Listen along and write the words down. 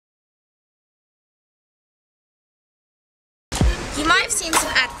might have seen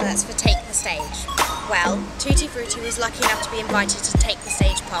some adverts for Take the Stage. Well, Tutti Frutti was lucky enough to be invited to Take the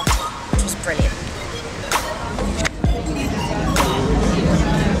Stage party, which was brilliant.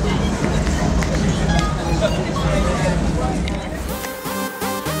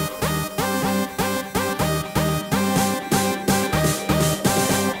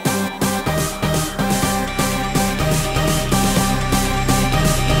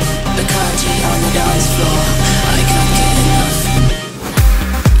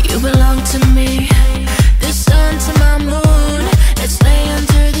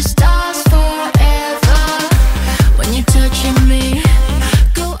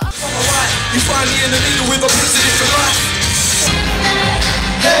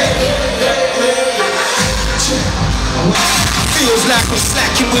 Feels like I'm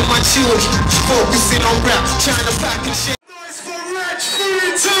slacking with my children, focusing on rap, trying to pack and shit.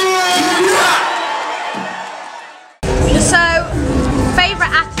 So, favourite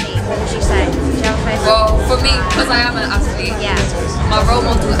athlete, what would you say? Do you have a favourite? Well, for me, because I am an athlete, yeah, my role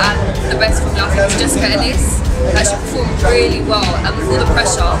model and the best for me, I think, is Jessica Ellis. That she performed really well, and with all the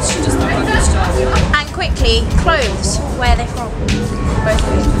pressure, she just done a good job. And quickly, clothes, where are they from? Both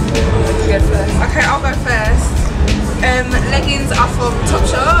of you. Okay, I'll go first. Leggings are from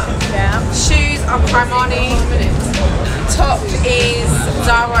Topshop. Yeah. Shoes are Primani. Top is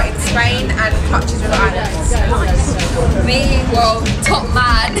Zara in Spain, and clutches with Islands. Me, well, top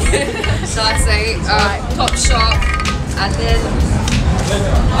man, so I say Topshop, and then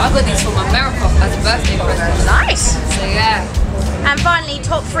I got these from America as a birthday present. Nice. So yeah. And finally,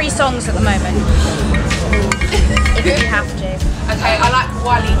 top 3 songs at the moment, if you have to. Okay, I like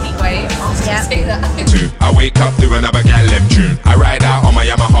Wally Heatwave. Yeah. Say that. I wake up to another gal them tune. I ride out on my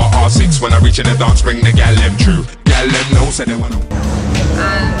Yamaha R6 when I reach in the dance, bring the gal them true. Gal them know, so they wanna.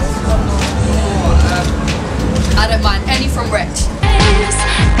 And I don't mind any from Rich.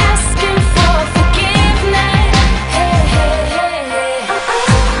 Asking for forgiveness.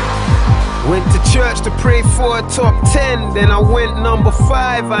 Went to church to pray for a top 10, then I went number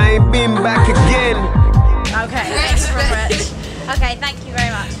 5, I ain't been back again. Okay, thanks for Rich. Okay, thank you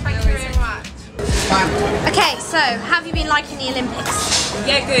very much. Thank you very much. Okay, so have you been liking the Olympics?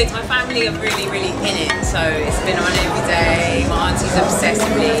 Yeah, good. My family are really, really in it, so it's been on every day. My auntie's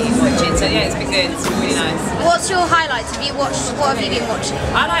obsessively watching, so yeah, it's been good. It's been really nice. What's your highlights? Have you watched? What have you been watching?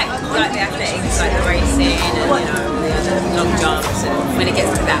 I like the athletics, like the racing and the long jumps, and when it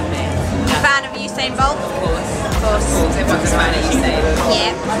gets to that bit. Fan of Usain Bolt? Of course. Everyone's a fan of Usain.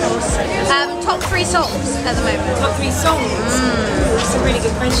 Yeah, of course. Top 3 songs at the moment? Top 3 songs? That's a really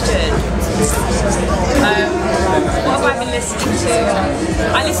good question. What have I been listening to?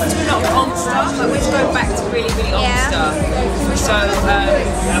 I listen to a lot of old stuff. I always go back to really, really old stuff. So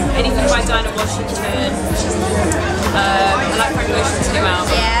anything by Dinah Washington. I like Frank Ocean's new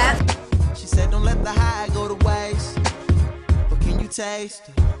album. Yeah. She said don't let the high go to waste. But can you taste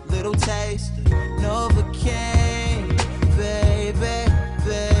a little taste of Novocaine, baby,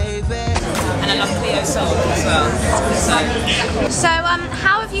 baby. And I love Cleo's song as well. So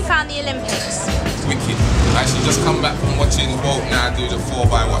how have you found the Olympics? Wicked. I actually just come back from watching Bolt now do the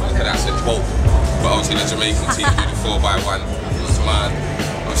 4x1. Look at that, I said Bolt. But obviously the Jamaican team do the 4x1. It was mad.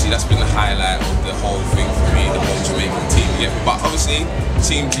 Obviously that's been the highlight of the whole thing for me, the whole Jamaican team. Yeah. But obviously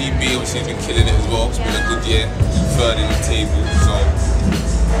Team GB obviously has been killing it as well. It's been a good year, 3rd in the table. So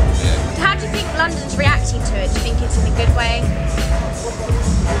yeah. How do you think London's reacting to it? Do you think it's in a good way?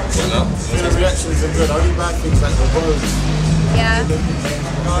 No. The reactions are good. Only bad things like the roads. Yeah.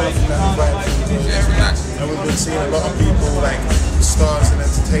 And we've been seeing a lot of people like stars and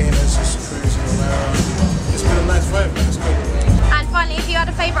entertainers just cruising around. It's been a nice vibe, man. It's good. And finally, have you had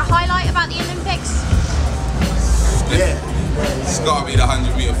a favourite highlight about the Olympics? Yeah. It's got to be the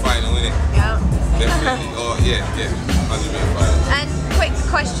 100-metre final, innit? Yeah. Definitely. Oh yeah, 100-metre final. And quick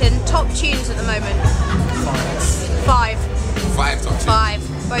question, top tunes at the moment? 5. 5 top tunes? 5.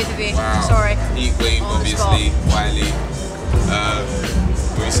 Both of you. Wow. Sorry. Heatwave, obviously. Wiley.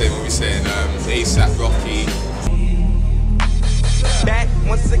 What we saying? ASAP Rocky. Back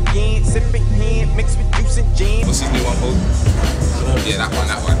once again, sipping hand mixed with juice and gin. What's his new one called? Yeah, that one.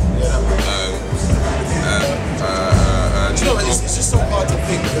 You know, it's just so hard to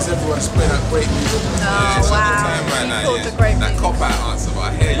pick because everyone's playing out great music. Oh, it's wow. the time right now, that cop-out answer, but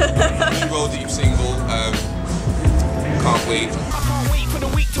I hear you. New Roll Deep single, can't wait. I can't wait for the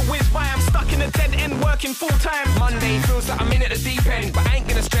week to whiz by. I'm stuck in a dead end working full time. Monday feels like I'm in at the deep end, but I ain't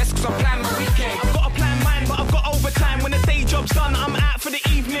gonna stress cause I plan my weekend. I've got a plan mine, but I've got overtime. When the day job's done, I'm out for the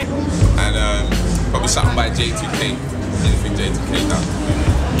evening. And probably something by J2K. Anything J2K now.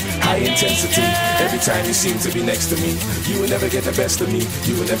 intensity. Every time you seem to be next to me, you will never get the best of me.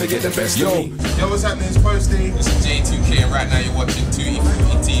 You will never get the best of me. Yo, what's happening? It's Posty. This is J2K, and right now you're watching Tutti,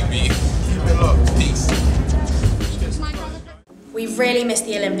 Frutti TV. Keep it locked. Peace. We really missed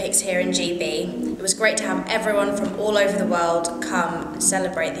the Olympics here in GB. It was great to have everyone from all over the world come and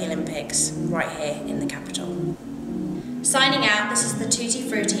celebrate the Olympics right here in the capital. Signing out, this is the Tutti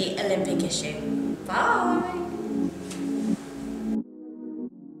Frutti Olympic issue. Bye!